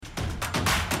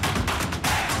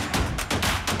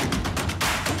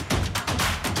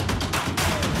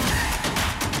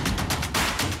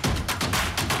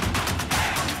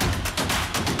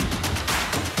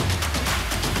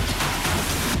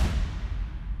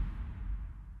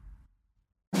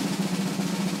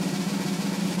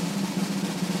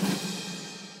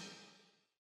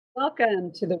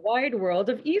Welcome to the wide world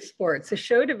of esports, a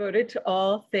show devoted to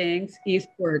all things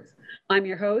esports. I'm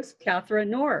your host, Catherine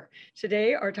Knorr.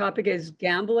 Today, our topic is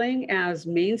gambling as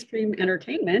mainstream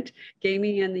entertainment,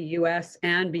 gaming in the US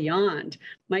and beyond.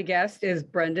 My guest is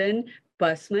Brendan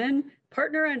Bussman,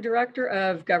 partner and director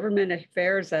of government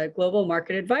affairs at Global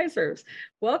Market Advisors.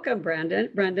 Welcome,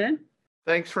 Brendan.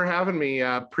 Thanks for having me.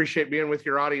 Appreciate being with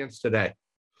your audience today.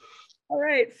 All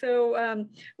right, so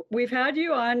we've had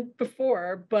you on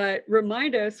before, but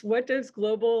remind us, what does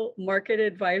Global Market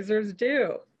Advisors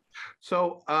do?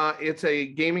 So it's a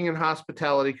gaming and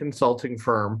hospitality consulting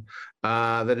firm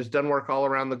that has done work all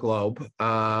around the globe.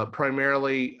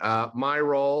 Primarily, my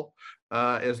role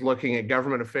is looking at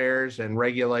government affairs and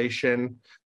regulation,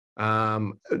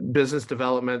 business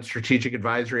development, strategic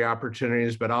advisory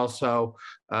opportunities, but also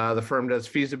the firm does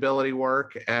feasibility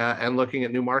work and looking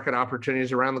at new market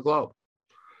opportunities around the globe.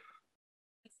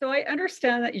 So I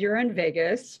understand that you're in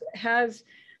Vegas. Has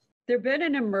there been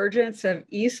an emergence of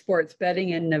esports betting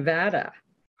in Nevada?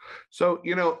 So,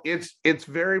 it's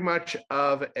very much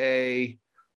of a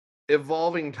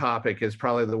evolving topic is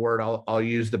probably the word I'll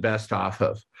use the best off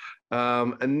of.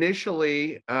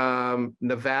 Initially,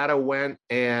 Nevada went,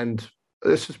 and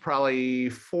this is probably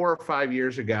 4 or 5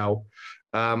 years ago,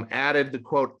 added the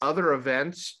quote, other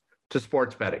events to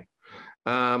sports betting.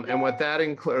 And what that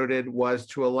included was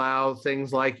to allow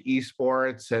things like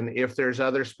esports, and if there's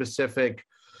other specific,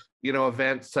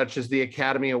 events such as the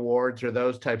Academy Awards or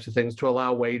those types of things, to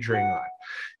allow wagering on.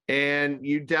 And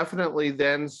you definitely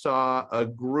then saw a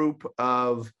group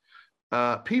of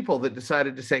people that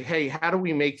decided to say, hey, how do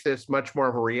we make this much more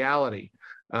of a reality?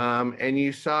 And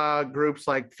you saw groups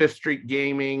like Fifth Street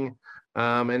Gaming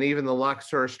and even the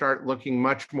Luxor start looking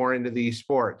much more into these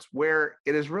sports, where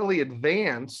it has really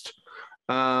advanced.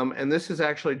 And this is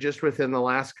actually just within the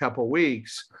last couple of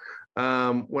weeks.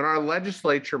 When our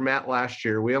legislature met last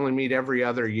year, we only meet every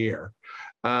other year.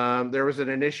 There was an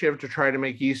initiative to try to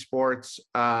make esports,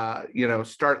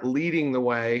 start leading the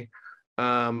way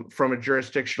from a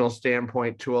jurisdictional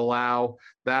standpoint to allow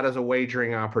that as a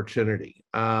wagering opportunity.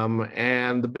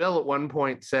 And the bill at one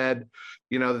point said,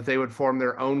 that they would form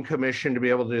their own commission to be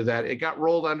able to do that. It got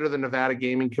rolled under the Nevada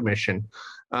Gaming Commission.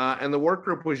 And the work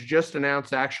group was just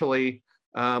announced actually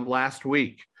last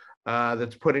week.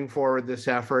 That's putting forward this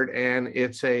effort, and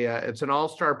it's an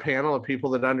all-star panel of people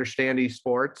that understand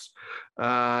esports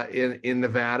in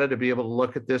Nevada to be able to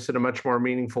look at this in a much more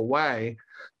meaningful way,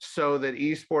 so that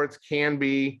esports can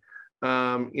be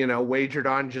wagered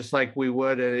on just like we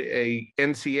would a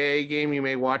NCAA game you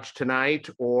may watch tonight,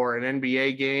 or an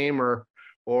NBA game,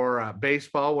 or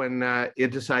baseball when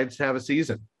it decides to have a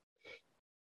season.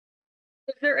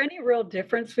 Is there any real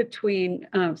difference between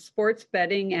sports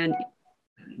betting and?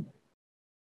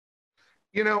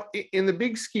 In the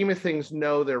big scheme of things,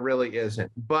 no, there really isn't.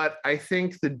 But I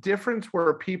think the difference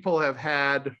where people have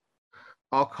had,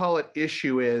 I'll call it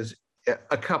issue, is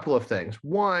a couple of things.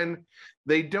 One,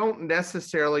 they don't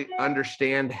necessarily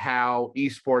understand how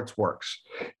esports works.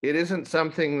 It isn't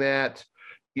something that,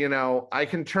 I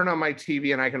can turn on my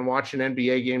TV and I can watch an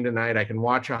NBA game tonight. I can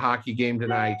watch a hockey game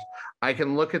tonight. I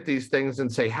can look at these things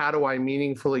and say, how do I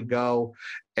meaningfully go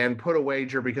and put a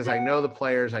wager, because I know the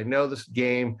players, I know this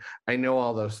game, I know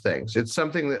all those things. It's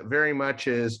something that very much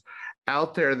is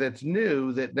out there that's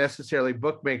new, that necessarily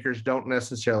bookmakers don't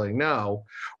necessarily know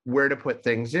where to put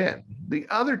things in. The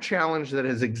other challenge that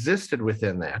has existed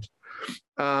within that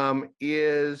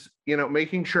is,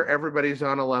 making sure everybody's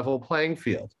on a level playing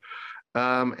field.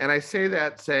 And I say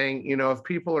that saying, if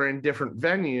people are in different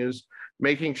venues,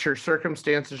 making sure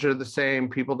circumstances are the same,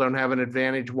 people don't have an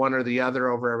advantage one or the other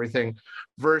over everything,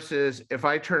 versus if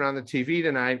I turn on the TV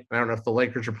tonight, I don't know if the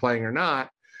Lakers are playing or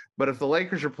not, but if the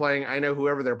Lakers are playing, I know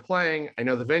whoever they're playing, I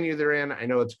know the venue they're in, I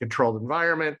know it's a controlled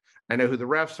environment, I know who the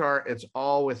refs are. It's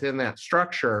all within that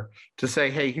structure to say,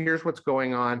 hey, here's what's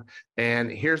going on, and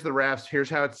here's the refs,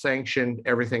 here's how it's sanctioned,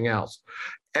 everything else.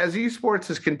 As esports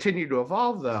has continued to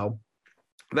evolve, though,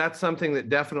 that's something that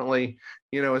definitely,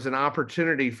 is an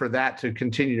opportunity for that to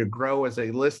continue to grow as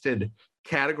a listed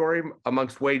category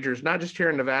amongst wagers, not just here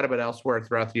in Nevada, but elsewhere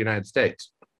throughout the United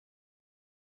States.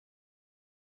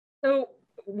 So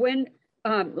when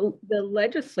the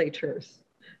legislatures,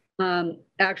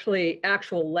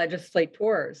 actual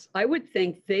legislators, I would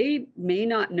think they may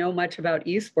not know much about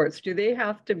esports. Do they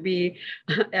have to be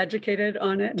educated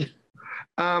on it?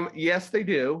 Yes, they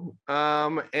do.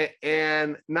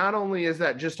 And not only is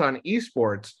that just on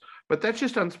esports, but that's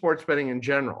just on sports betting in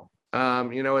general.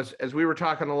 As we were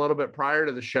talking a little bit prior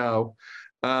to the show,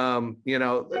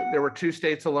 there were 2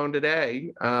 states alone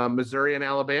today, Missouri and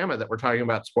Alabama, that were talking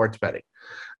about sports betting.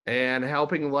 and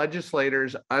helping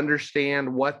legislators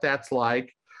understand what that's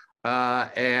like.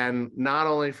 And not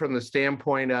only from the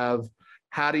standpoint of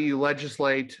how do you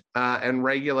legislate and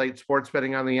regulate sports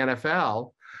betting on the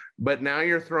NFL, but now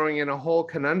you're throwing in a whole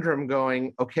conundrum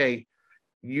going, okay,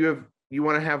 you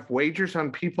want to have wagers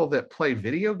on people that play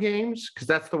video games because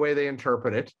that's the way they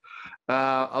interpret it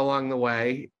along the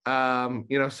way.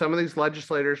 Some of these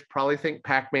legislators probably think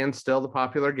Pac-Man's still the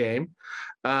popular game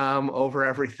over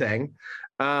everything,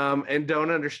 and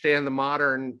don't understand the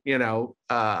modern,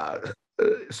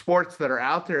 sports that are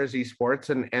out there as esports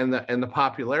and the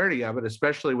popularity of it,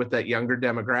 especially with that younger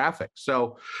demographic.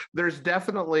 So there's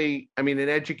definitely, an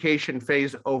education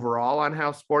phase overall on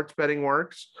how sports betting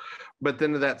works, but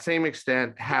then to that same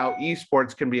extent, how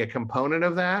esports can be a component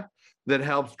of that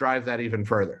helps drive that even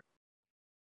further.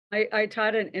 I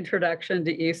taught an introduction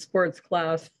to esports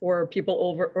class for people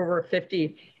over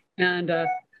 50, and I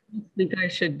think I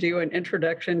should do an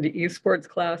introduction to esports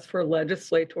class for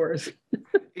legislators.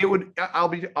 I'll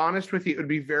be honest with you, it would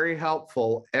be very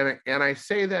helpful. And I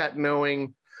say that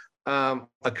knowing a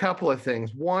couple of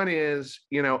things. One is,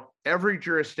 every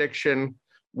jurisdiction,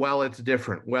 while it's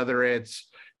different, whether it's,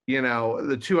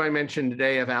 the two I mentioned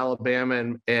today of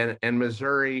Alabama and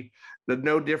Missouri, they're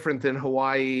no different than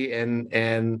Hawaii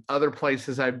and other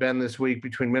places I've been this week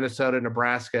between Minnesota,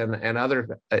 Nebraska, and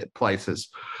other places.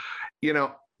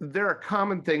 There are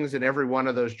common things in every one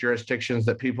of those jurisdictions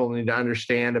that people need to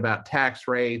understand about tax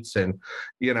rates and,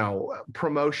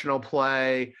 promotional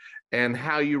play and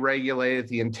how you regulate it,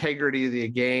 the integrity of the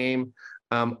game,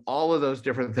 all of those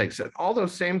different things. And all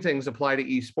those same things apply to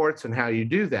esports and how you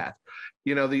do that.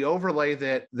 The overlay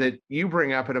that you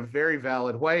bring up in a very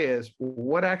valid way is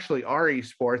what actually are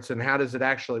esports and how does it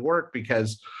actually work?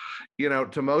 Because,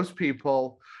 to most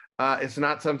people, it's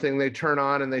not something they turn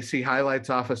on and they see highlights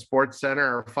off of Sports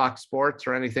Center or Fox Sports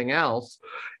or anything else.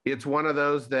 It's one of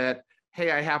those that,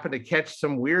 hey, I happened to catch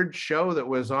some weird show that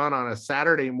was on a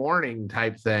Saturday morning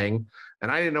type thing, and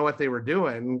I didn't know what they were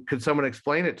doing. Could someone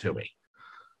explain it to me?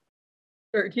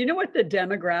 Sure. Do you know what the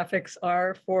demographics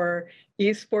are for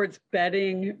esports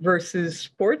betting versus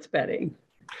sports betting?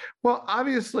 Well,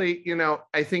 obviously,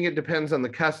 I think it depends on the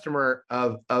customer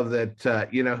of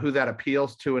that, who that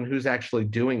appeals to and who's actually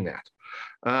doing that.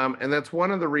 And that's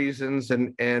one of the reasons,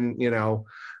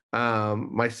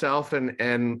 myself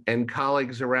and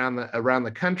colleagues around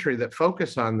the country that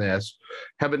focus on this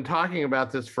have been talking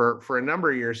about this for a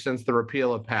number of years since the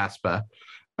repeal of PASPA,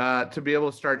 to be able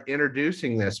to start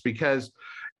introducing this because,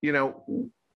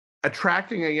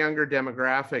 attracting a younger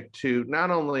demographic to not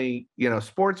only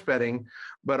sports betting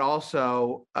but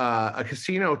also a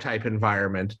casino type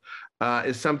environment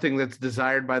is something that's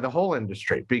desired by the whole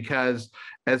industry, because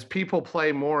as people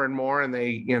play more and more and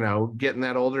they get in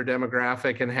that older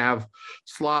demographic and have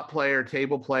slot play or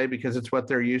table play because it's what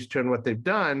they're used to and what they've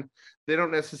done, they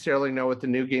don't necessarily know what the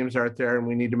new games are out there, and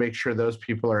we need to make sure those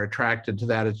people are attracted to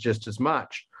that as just as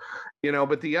much.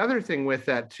 But the other thing with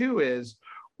that too is,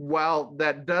 while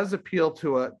that does appeal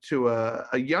to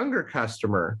a younger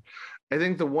customer, I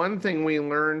think the one thing we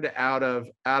learned out of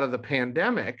the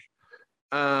pandemic,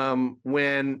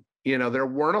 when there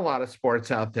weren't a lot of sports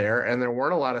out there and there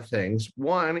weren't a lot of things.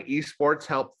 One, esports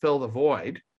helped fill the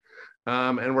void,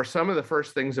 and were some of the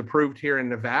first things approved here in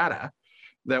Nevada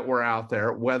that were out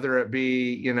there, whether it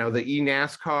be the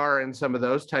eNASCAR and some of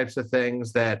those types of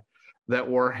things that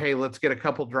were, hey, let's get a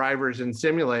couple drivers in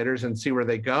simulators and see where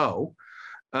they go.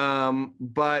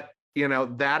 But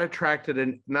that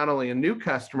attracted not only a new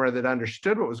customer that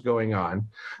understood what was going on,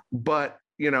 but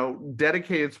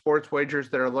dedicated sports wagers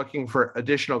that are looking for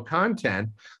additional content.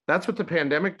 That's what the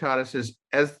pandemic taught us, is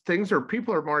as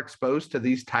people are more exposed to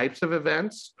these types of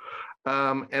events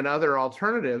and other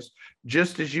alternatives,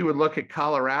 just as you would look at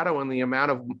Colorado and the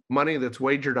amount of money that's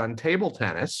wagered on table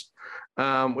tennis,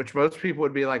 which most people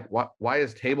would be like, why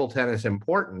is table tennis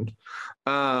important?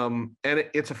 And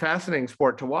it's a fascinating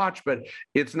sport to watch, but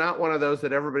it's not one of those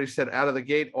that everybody said out of the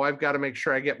gate, oh, I've got to make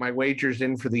sure I get my wagers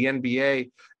in for the NBA,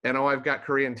 and oh, I've got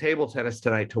Korean table tennis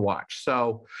tonight to watch.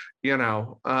 So,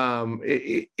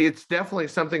 it's definitely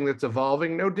something that's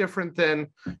evolving, no different than,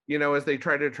 as they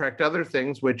try to attract other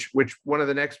things, which one of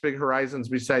the next big horizons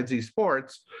besides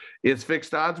esports is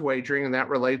fixed odds wagering, and that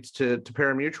relates to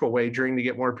pari-mutuel wagering to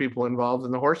get more people involved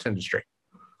in the horse industry.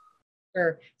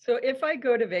 Sure. So if I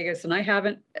go to Vegas, and I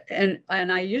haven't, and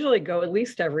I usually go at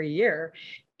least every year,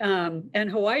 and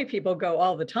Hawaii people go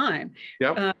all the time.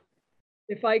 Yep.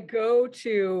 If I go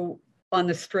on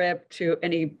the Strip to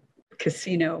any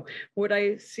casino, would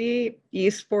I see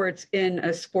esports in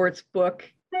a sports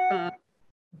book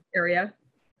area?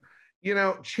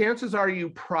 Chances are you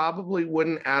probably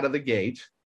wouldn't out of the gate.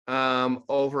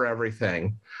 over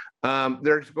everything.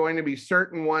 There's going to be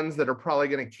certain ones that are probably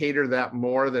going to cater that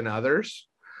more than others.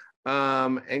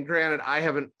 And granted, I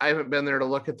haven't been there to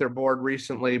look at their board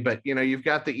recently, but you've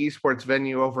got the esports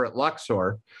venue over at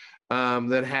Luxor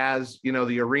that has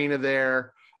the arena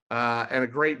there and a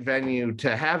great venue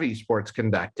to have esports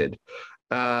conducted.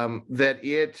 That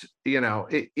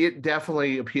it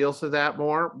definitely appeals to that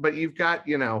more. But you've got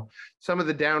some of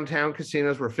the downtown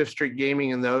casinos where Fifth Street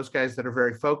Gaming and those guys that are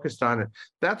very focused on it.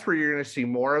 That's where you're going to see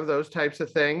more of those types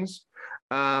of things.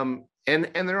 And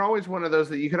they're always one of those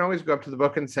that you can always go up to the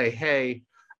book and say, hey,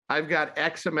 I've got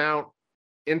X amount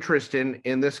interest in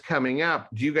this coming up.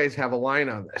 Do you guys have a line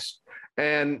on this?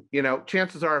 And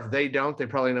chances are, if they don't, they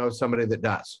probably know somebody that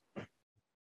does.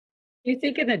 Do you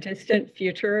think in the distant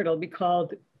future it'll be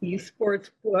called esports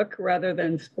book rather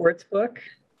than sports book?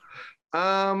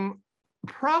 Probably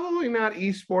not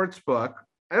esports book.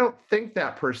 I don't think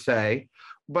that per se,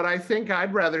 but I think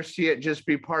I'd rather see it just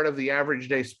be part of the average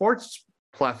day sports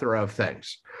plethora of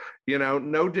things.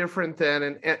 No different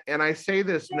than, and I say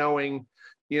this knowing,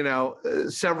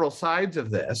 several sides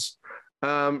of this.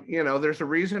 There's a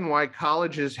reason why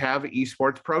colleges have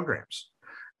esports programs,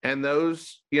 and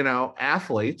those,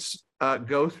 athletes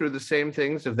go through the same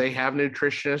things. If they have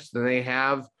nutritionists, then they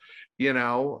have,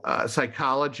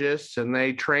 psychologists, and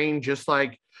they train just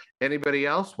like anybody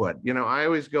else would. I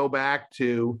always go back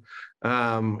to,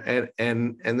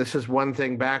 and this is one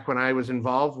thing back when I was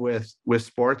involved with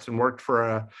sports and worked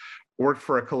for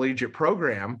a collegiate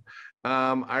program.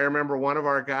 I remember one of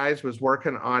our guys was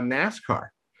working on NASCAR.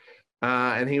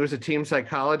 And he was a team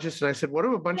psychologist. And I said, what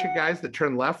do a bunch of guys that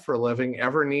turn left for a living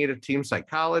ever need a team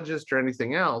psychologist or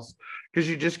anything else? Because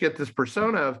you just get this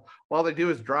persona of, all they do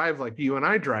is drive like you and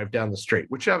I drive down the street,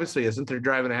 which obviously isn't. They're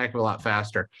driving a heck of a lot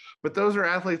faster. But those are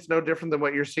athletes no different than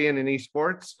what you're seeing in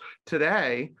esports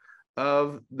today.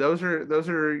 Those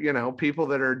are people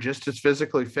that are just as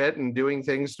physically fit and doing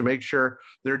things to make sure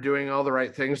they're doing all the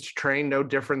right things to train, no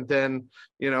different than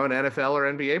an NFL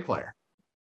or NBA player.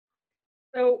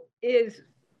 So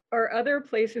are other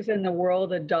places in the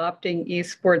world adopting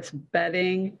esports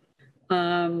betting?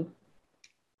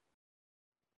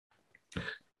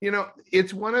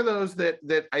 It's one of those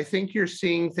that I think you're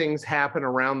seeing things happen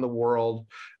around the world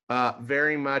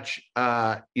very much,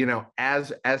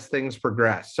 as things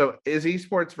progress. So is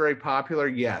esports very popular?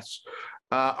 Yes.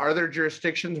 Are there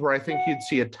jurisdictions where I think you'd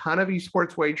see a ton of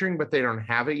esports wagering, but they don't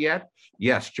have it yet?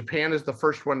 Yes. Japan is the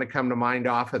first one to come to mind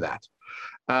off of that.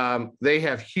 They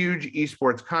have huge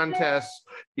esports contests.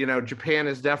 Japan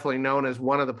is definitely known as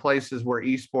one of the places where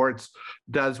esports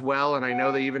does well. And I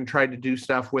know they even tried to do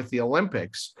stuff with the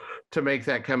Olympics to make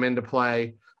that come into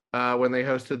play when they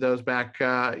hosted those back,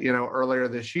 earlier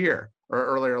this year or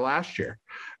earlier last year.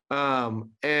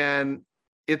 And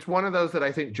it's one of those that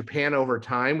I think Japan over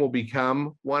time will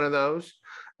become one of those.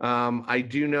 I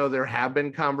do know there have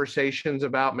been conversations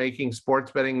about making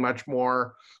sports betting much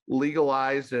more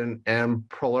legalized and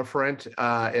proliferant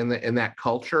in that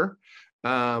culture.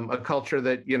 A culture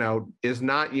that is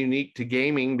not unique to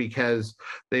gaming, because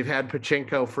they've had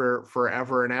pachinko for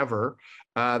forever and ever.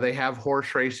 They have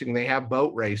horse racing, they have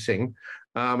boat racing.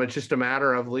 It's just a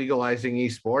matter of legalizing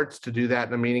esports to do that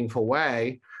in a meaningful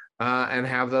way, and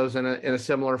have those in a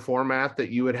similar format that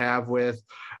you would have with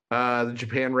the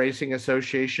Japan Racing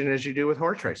Association as you do with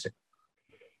horse racing.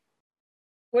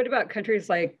 What about countries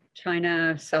like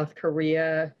China, South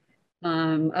Korea,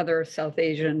 other South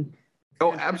Asian?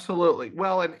 Oh, absolutely.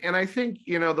 Well, and I think,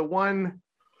 the one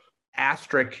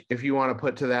asterisk, if you want to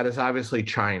put to that, is obviously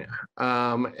China.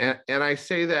 And I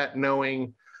say that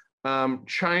knowing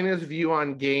China's view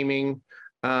on gaming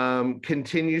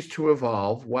continues to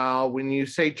evolve. While when you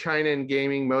say China and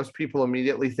gaming, most people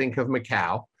immediately think of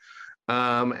Macau.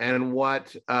 And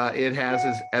what it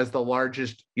has as the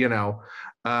largest,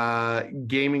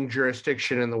 gaming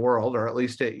jurisdiction in the world, or at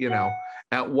least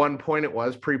at one point it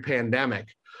was pre-pandemic.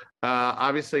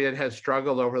 Obviously, it has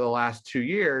struggled over the last 2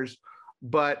 years,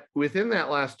 but within that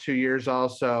last 2 years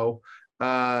also,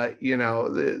 the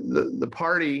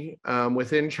party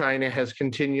within China has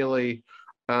continually,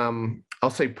 I'll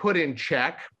say, put in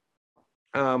check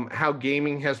how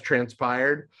gaming has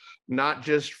transpired, not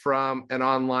just from an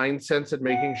online sense of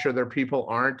making sure their people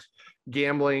aren't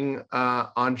gambling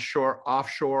offshore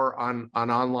on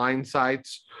online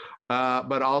sites,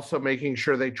 but also making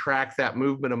sure they track that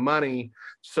movement of money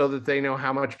so that they know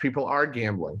how much people are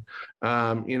gambling.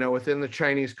 Within the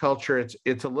Chinese culture,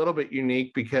 it's a little bit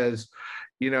unique because,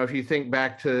 if you think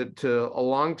back to a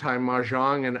long time,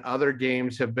 Mahjong and other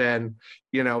games have been,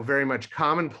 very much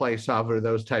commonplace over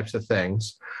those types of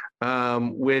things.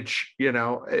 which,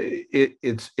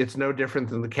 it's no different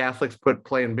than the Catholics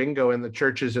playing bingo in the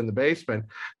churches in the basement.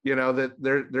 That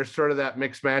there's sort of that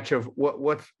mixed match of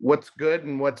what's good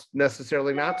and what's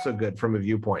necessarily not so good from a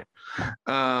viewpoint.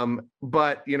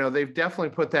 But they've definitely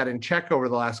put that in check over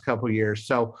the last couple of years.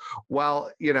 So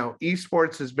while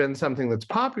esports has been something that's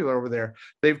popular over there,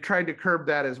 they've tried to curb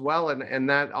that as well, and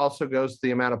that also goes to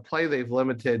the amount of play they've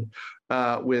limited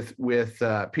with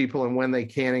people and when they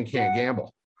can and can't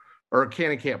gamble, or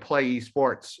can and can't play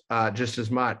esports just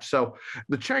as much. So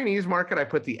the Chinese market, I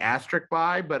put the asterisk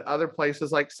by, but other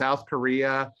places like South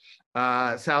Korea,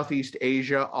 Southeast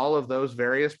Asia, all of those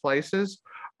various places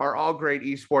are all great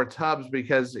esports hubs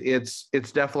because it's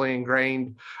definitely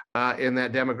ingrained in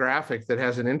that demographic that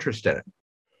has an interest in it.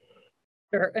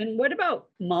 Sure. And what about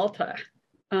Malta?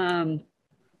 I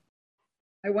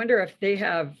wonder if they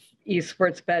have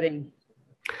esports betting.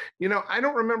 I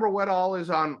don't remember what all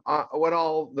is on what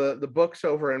all the books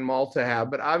over in Malta have,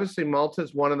 but obviously Malta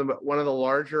is one of the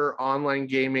larger online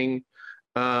gaming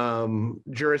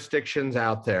jurisdictions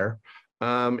out there.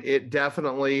 It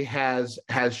definitely has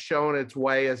shown its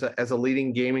way as a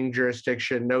leading gaming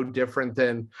jurisdiction, no different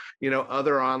than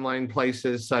other online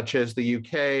places such as the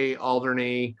UK,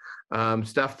 Alderney,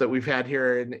 stuff that we've had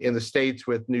here in the States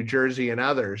with New Jersey and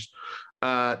others,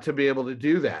 to be able to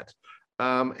do that.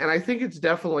 And I think it's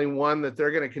definitely one that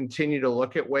they're going to continue to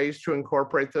look at ways to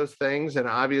incorporate those things. And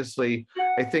obviously,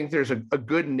 I think there's a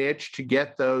good niche to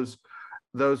get those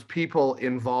people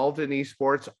involved in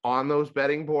esports on those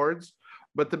betting boards.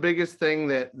 But the biggest thing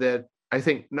that I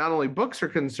think not only books are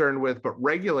concerned with, but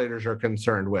regulators are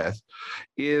concerned with,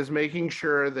 is making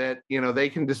sure that they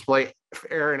can display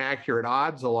fair and accurate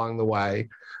odds along the way,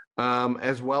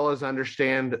 as well as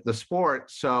understand the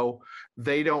sport, so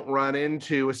they don't run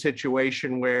into a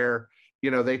situation where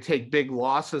they take big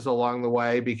losses along the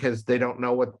way because they don't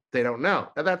know what they don't know.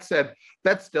 Now, that said,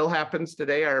 that still happens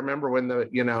today. I remember when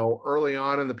early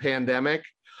on in the pandemic,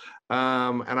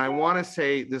 and I want to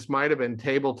say this might have been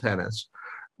table tennis,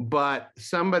 but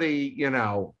somebody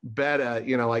bet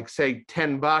like say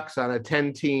 $10 on a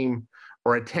 10 team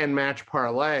or a 10 match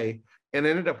parlay and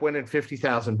ended up winning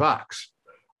 $50,000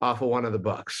 off of one of the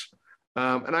books.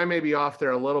 And I may be off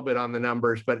there a little bit on the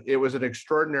numbers, but it was an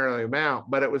extraordinary amount.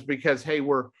 But it was because, hey,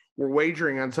 we're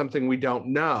wagering on something we don't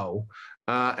know,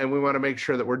 and we want to make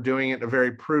sure that we're doing it in a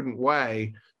very prudent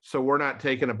way, so we're not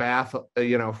taking a bath,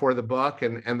 for the book,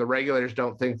 and the regulators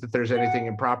don't think that there's anything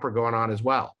improper going on as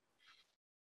well.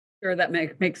 Sure, that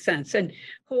makes sense. And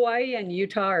Hawaii and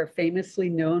Utah are famously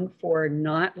known for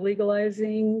not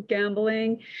legalizing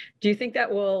gambling. Do you think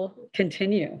that will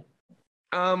continue?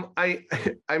 I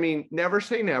mean, never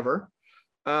say never.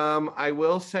 I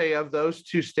will say of those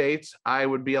two states, I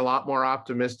would be a lot more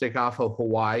optimistic off of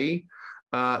Hawaii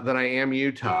than I am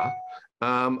Utah.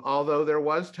 Although there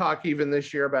was talk even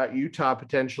this year about Utah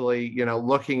potentially,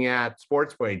 looking at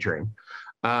sports wagering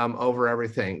over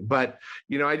everything. But,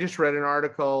 I just read an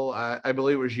article, I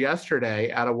believe it was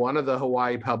yesterday, out of one of the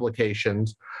Hawaii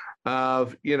publications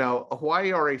of,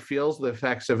 Hawaii already feels the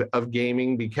effects of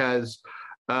gaming because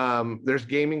there's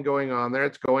gaming going on there.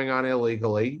 It's going on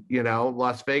illegally.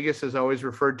 Las Vegas is always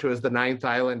referred to as the ninth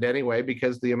island anyway,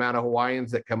 because the amount of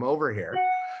Hawaiians that come over here.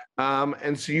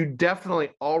 And so you definitely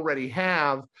already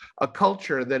have a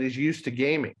culture that is used to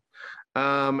gaming.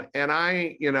 And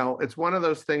it's one of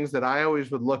those things that I always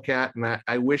would look at, and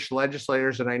I wish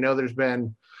legislators, and I know there's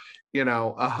been,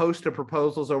 a host of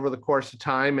proposals over the course of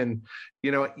time, and,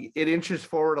 it inches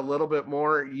forward a little bit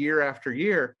more year after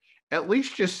year. At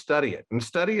least just study it, and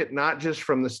study it not just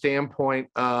from the standpoint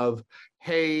of,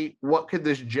 hey, what could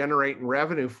this generate in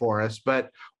revenue for us? But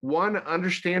one,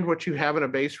 understand what you have in a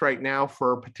base right now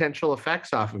for potential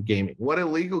effects off of gaming. What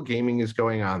illegal gaming is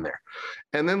going on there?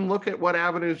 And then look at what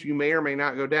avenues you may or may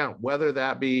not go down, whether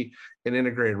that be an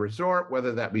integrated resort,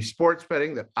 whether that be sports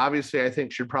betting, that obviously I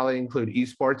think should probably include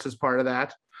esports as part of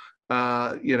that,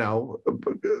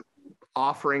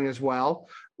 offering as well,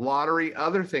 lottery,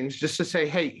 other things, just to say,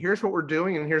 hey, here's what we're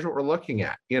doing and here's what we're looking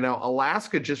at.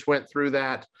 Alaska just went through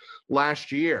that last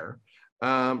year,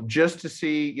 just to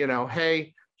see,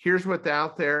 hey, here's what's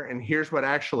out there and here's what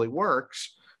actually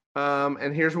works,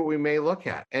 and here's what we may look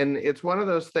at. And it's one of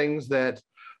those things that,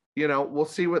 we'll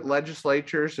see what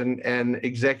legislatures and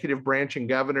executive branch and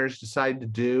governors decide to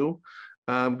do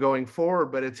going forward,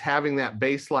 but it's having that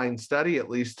baseline study at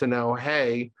least to know,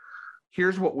 hey,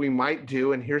 here's what we might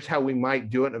do, and here's how we might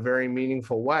do it in a very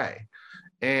meaningful way.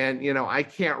 And, I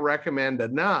can't recommend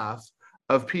enough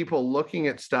of people looking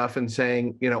at stuff and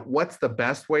saying, what's the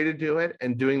best way to do it,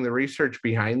 and doing the research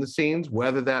behind the scenes,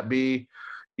 whether that be,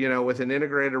 with an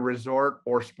integrated resort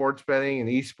or sports betting and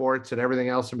esports and everything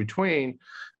else in between,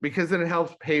 because then it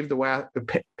helps pave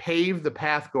the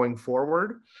path going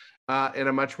forward in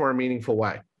a much more meaningful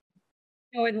way.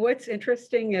 And what's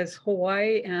interesting is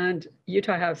Hawaii and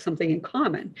Utah have something in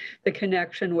common, the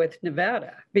connection with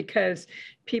Nevada, because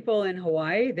people in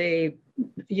Hawaii,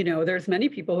 there's many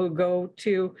people who go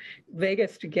to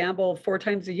Vegas to gamble 4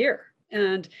 times a year.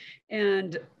 And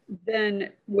then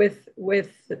with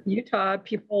Utah,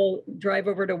 people drive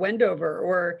over to Wendover,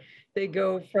 or they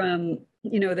go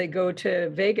to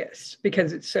Vegas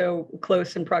because it's so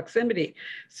close in proximity.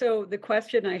 So the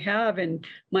question I have in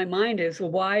my mind is,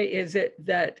 why is it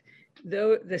that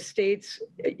though the states,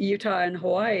 Utah and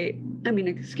Hawaii,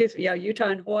 Utah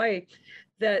and Hawaii,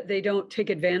 that they don't take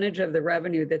advantage of the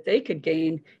revenue that they could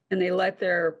gain, and they let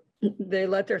their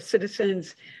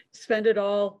citizens spend it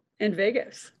all in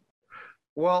Vegas?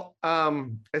 Well,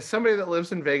 as somebody that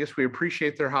lives in Vegas, we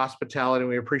appreciate their hospitality, and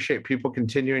we appreciate people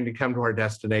continuing to come to our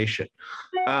destination.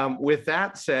 With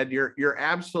that said, you're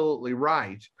absolutely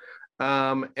right.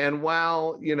 And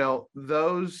while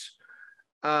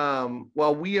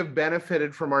while we have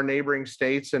benefited from our neighboring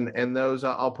states, and those,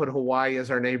 I'll put Hawaii as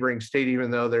our neighboring state,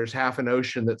 even though there's half an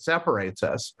ocean that separates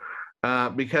us,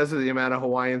 because of the amount of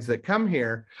Hawaiians that come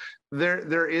here,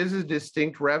 there is a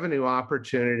distinct revenue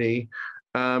opportunity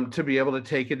to be able to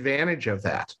take advantage of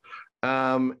that.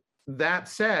 That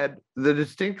said, the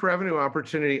distinct revenue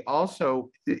opportunity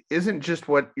also isn't just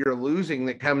what you're losing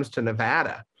that comes to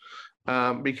Nevada.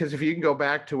 Because if you can go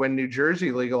back to when New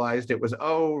Jersey legalized, it was,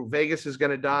 Vegas is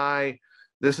going to die.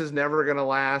 This is never going to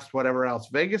last, whatever else.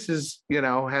 Vegas has,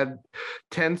 had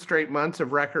 10 straight months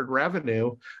of record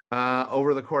revenue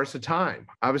over the course of time.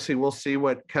 Obviously, we'll see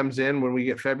what comes in when we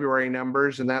get February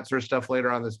numbers and that sort of stuff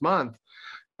later on this month.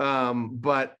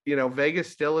 But Vegas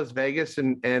still is Vegas,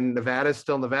 and Nevada is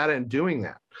still Nevada in doing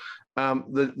that.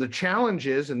 The challenge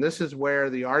is, and this is where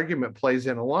the argument plays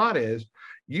in a lot, is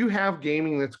you have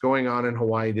gaming that's going on in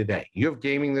Hawaii today. You have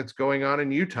gaming that's going on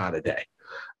in Utah today.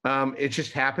 It's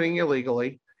just happening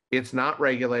illegally. It's not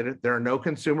regulated. There are no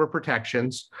consumer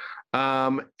protections.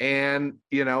 And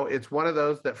it's one of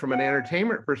those that from an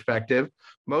entertainment perspective,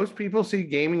 most people see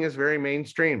gaming as very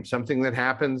mainstream, something that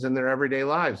happens in their everyday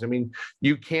lives. I mean,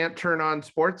 you can't turn on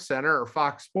SportsCenter or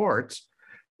Fox Sports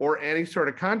or any sort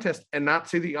of contest and not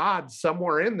see the odds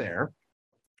somewhere in there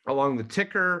along the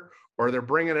ticker, or they're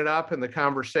bringing it up in the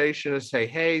conversation to say,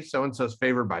 hey, so-and-so's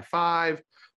favored by 5,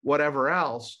 whatever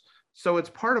else. So it's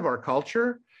part of our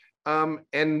culture.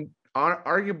 And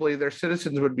arguably their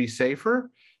citizens would be safer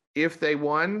if they,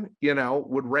 one,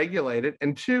 would regulate it,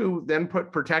 and two, then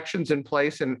put protections in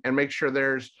place and make sure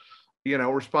there's,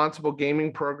 responsible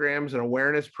gaming programs and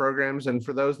awareness programs. And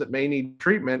for those that may need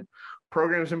treatment,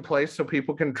 programs in place so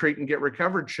people can treat and get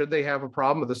recovered should they have a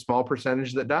problem with a small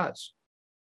percentage that does.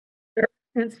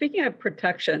 And speaking of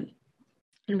protection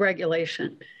and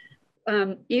regulation,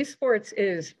 esports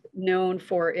is known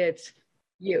for its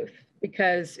youth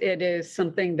because it is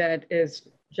something that is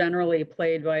generally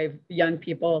played by young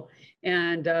people,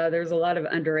 and there's a lot of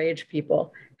underage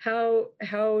people. How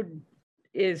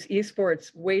is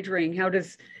esports wagering? How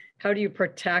do you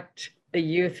protect the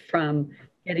youth from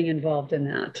getting involved in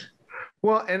that?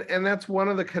 Well, and that's one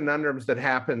of the conundrums that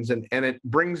happens, and it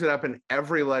brings it up in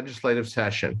every legislative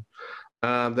session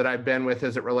that I've been with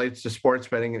as it relates to sports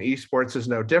betting, and esports is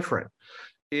no different,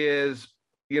 is,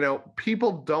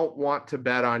 people don't want to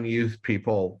bet on youth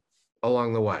people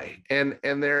along the way. And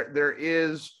there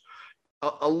is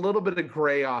a little bit of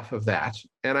gray off of that.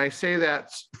 And I say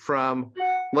that from,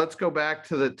 let's go back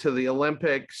to the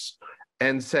Olympics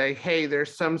and say, hey,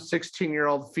 there's some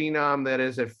 16-year-old phenom that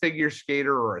is a figure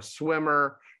skater or a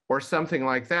swimmer or something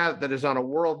like that is on a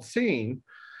world scene.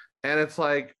 And it's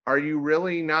like, are you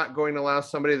really not going to allow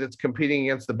somebody that's competing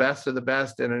against the best of the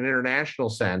best in an international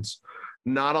sense,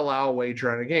 not allow a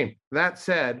wager on a game? That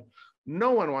said,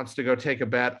 no one wants to go take a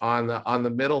bet on the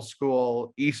middle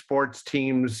school esports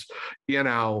teams,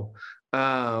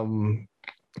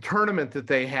 tournament that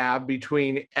they have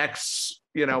between X,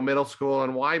 middle school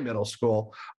and Y middle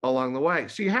school along the way.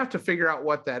 So you have to figure out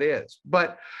what that is.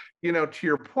 But, to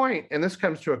your point, and this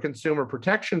comes to a consumer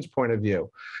protections point of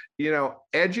view,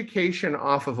 education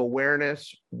off of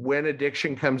awareness, when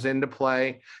addiction comes into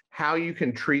play, how you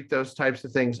can treat those types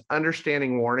of things,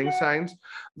 understanding warning signs,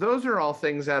 those are all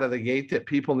things out of the gate that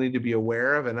people need to be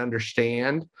aware of and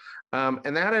understand.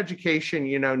 And that education,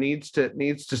 needs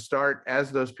to start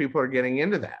as those people are getting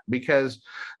into that. Because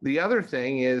the other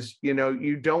thing is,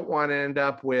 you don't want to end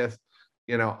up with,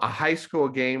 a high school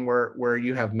game where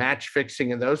you have match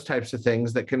fixing and those types of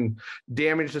things that can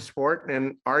damage the sport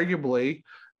and arguably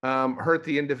hurt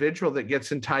the individual that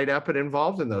gets tied up and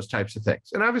involved in those types of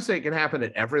things. And obviously, it can happen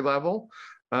at every level.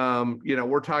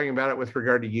 We're talking about it with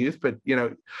regard to youth, but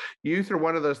youth are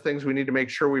one of those things we need to make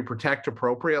sure we protect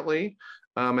appropriately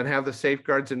and have the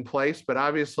safeguards in place. But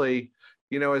obviously,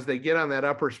 as they get on that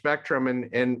upper spectrum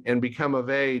and become of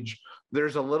age,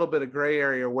 there's a little bit of gray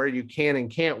area where you can and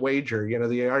can't wager.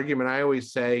 The argument I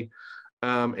always say,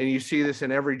 and you see this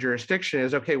in every jurisdiction,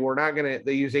 is okay, we're not going to,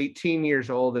 they use 18 years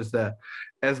old as the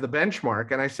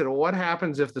benchmark. And I said, well, what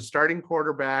happens if the starting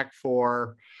quarterback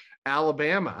for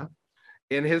Alabama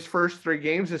in his first 3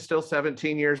 games is still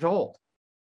 17 years old?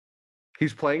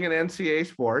 He's playing an NCAA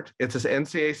sport. It's an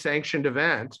NCAA sanctioned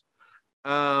event.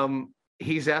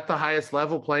 He's at the highest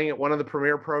level, playing at one of the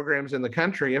premier programs in the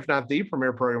country, if not the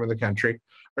premier program in the country.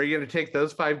 Are you going to take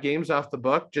those 5 games off the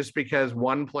book just because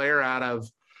one player out of,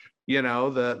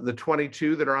 the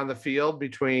 22 that are on the field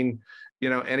between,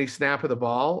 any snap of the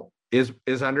ball is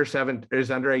under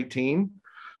 18?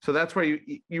 So that's why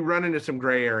you run into some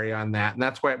gray area on that, and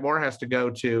that's why it more has to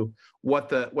go to what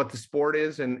the sport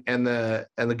is and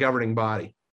the governing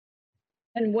body.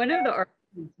 And one of the arguments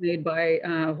made by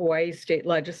Hawaii State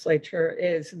Legislature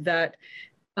is that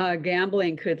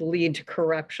gambling could lead to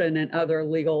corruption and other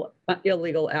illegal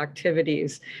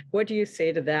activities. What do you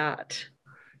say to that?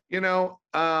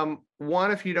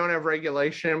 One, if you don't have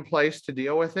regulation in place to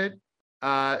deal with it,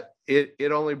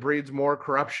 it only breeds more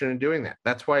corruption in doing that.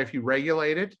 That's why if you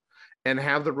regulate it and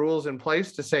have the rules in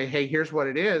place to say, hey, here's what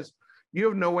it is, you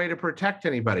have no way to protect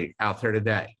anybody out there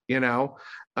today.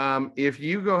 If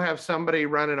you go have somebody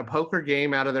running a poker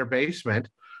game out of their basement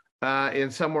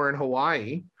somewhere in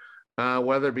Hawaii,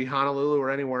 whether it be Honolulu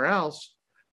or anywhere else,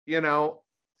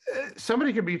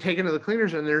 somebody could be taken to the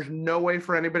cleaners, and there's no way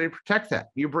for anybody to protect that.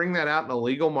 You bring that out in a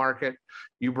legal market,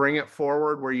 you bring it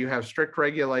forward where you have strict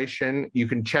regulation, you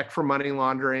can check for money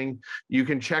laundering, you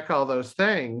can check all those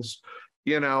things.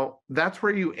 That's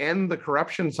where you end the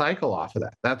corruption cycle off of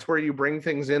that. That's where you bring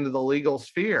things into the legal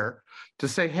sphere to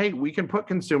say, hey, we can put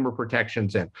consumer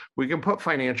protections in, we can put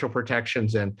financial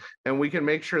protections in, and we can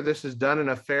make sure this is done in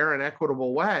a fair and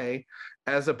equitable way,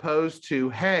 as opposed to,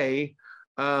 hey,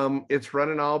 it's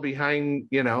running all behind,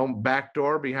 back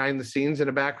door, behind the scenes in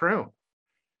a back room.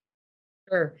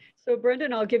 Sure. So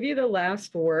Brendan, I'll give you the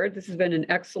last word. This has been an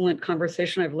excellent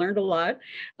conversation. I've learned a lot.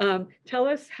 Tell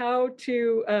us how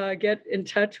to get in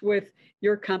touch with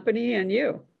your company and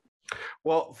you.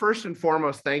 Well, first and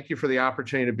foremost, thank you for the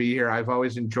opportunity to be here. I've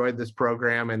always enjoyed this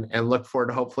program and look forward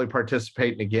to hopefully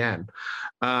participating again.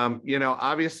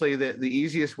 Obviously the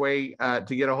easiest way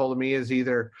to get a hold of me is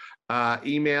either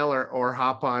email or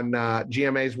hop on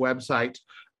GMA's website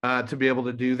to be able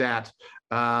to do that.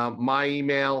 My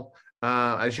email,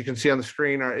 as you can see on the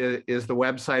screen, is the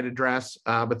website address,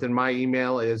 but then my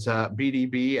email is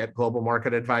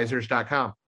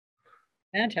bdb@globalmarketadvisors.com.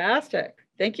 Fantastic.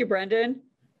 Thank you, Brendan.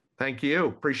 Thank you.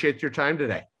 Appreciate your time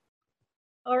today.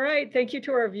 All right. Thank you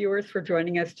to our viewers for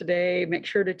joining us today. Make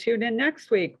sure to tune in next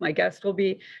week. My guest will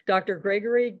be Dr.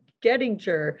 Gregory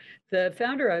Gettinger, the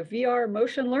founder of VR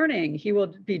Motion Learning. He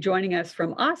will be joining us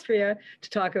from Austria to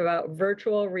talk about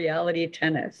virtual reality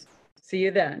tennis. See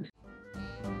you then.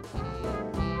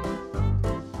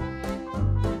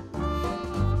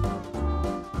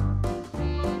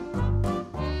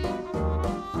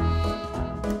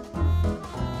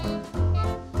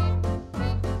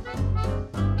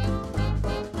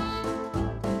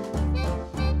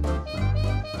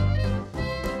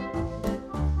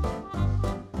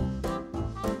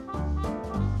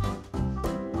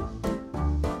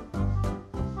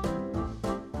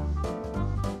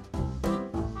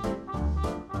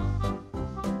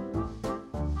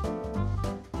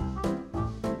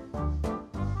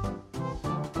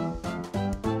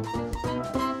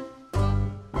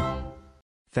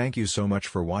 Thank you so much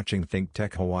for watching Think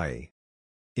Tech Hawaii.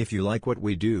 If you like what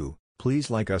we do,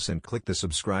 please like us and click the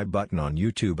subscribe button on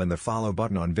YouTube and the follow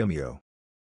button on Vimeo.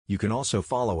 You can also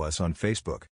follow us on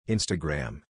Facebook,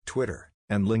 Instagram, Twitter,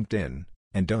 and LinkedIn,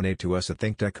 and donate to us at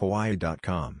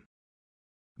thinktechhawaii.com.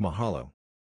 Mahalo.